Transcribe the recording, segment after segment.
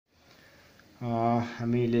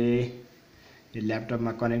हामीले यो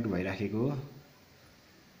ल्यापटपमा कनेक्ट भइराखेको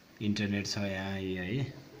इन्टरनेट छ यहाँ है।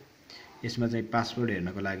 यसमा चाहिँ पासवर्ड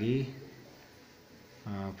हेर्नको लागि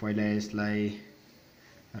पहिला यसलाई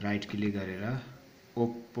राइट क्लिक गरेर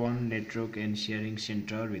open network and sharing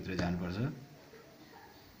centre भित्र जानुपर्छ।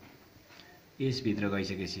 यसभित्र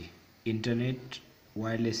गइसकेपछि इन्टरनेट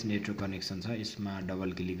वायरलेस नेटवर्क कनेक्सन छ, यसमा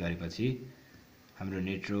डबल क्लिक गरेपछि हाम्रो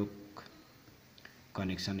नेटवर्क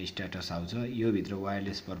कनेक्सन स्ट्याटस आउँछ। यो भित्र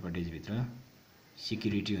वायरलेस प्रपर्टिज भित्र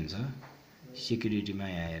सिक्युरिटी हुन्छ। सिक्युरिटीमा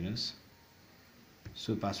यहाँ हेर्नुस्,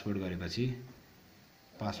 सो पासवर्ड गरेपछि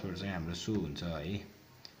पासवर्ड चाहिँ हाम्रो सो हुन्छ है।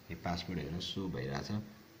 यो पासवर्ड हेर्नु सो भइरहेछ।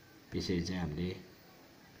 त्यसरी चाहिँ हामीले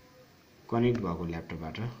कनेक्ट भएको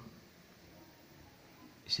ल्यापटपबाट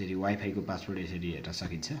यसरी वाइफाई को पासवर्ड यसरी हेर्न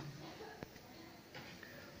सकिन्छ।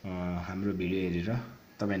 हाम्रो भिडियो हेरेर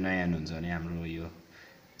तपाईं नयाँ हुनुहुन्छ भने हाम्रो यो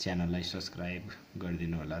च्यानललाई सब्स्क्राइब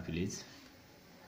गरिदिनु होला प्लिज।